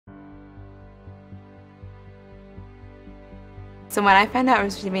So when I found out I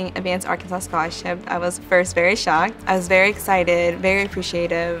was receiving Advanced Arkansas Scholarship, I was first very shocked. I was very excited, very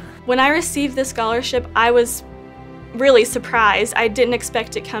appreciative. When I received the scholarship, I was really surprised. I didn't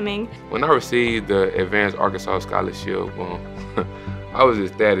expect it coming. When I received the Advanced Arkansas Scholarship, I was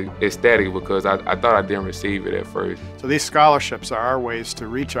ecstatic because I thought I didn't receive it at first. So these scholarships are our ways to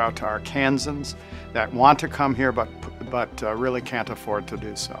reach out to Arkansans that want to come here but really can't afford to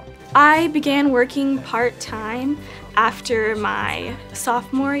do so. I began working part-time after my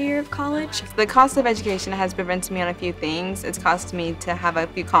sophomore year of college. The cost of education has prevented me on a few things. It's caused me to have a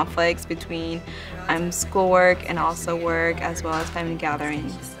few conflicts between schoolwork and also work, as well as family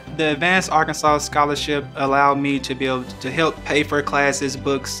gatherings. The Advanced Arkansas Scholarship allowed me to be able to help pay for classes,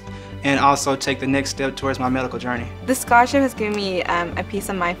 books, and also take the next step towards my medical journey. The scholarship has given me a peace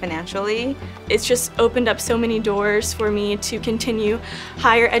of mind financially. It's just opened up so many doors for me to continue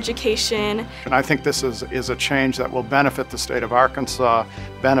higher education. And I think this is a change that will benefit the state of Arkansas,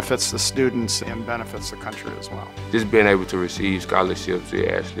 benefits the students, and benefits the country as well. Just being able to receive scholarships, it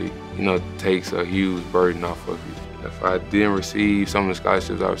actually, takes a huge burden off of you. If I didn't receive some of the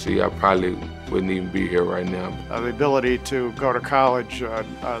scholarships I received, I probably wouldn't even be here right now. The ability to go to college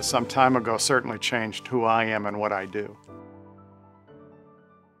some time ago certainly changed who I am and what I do.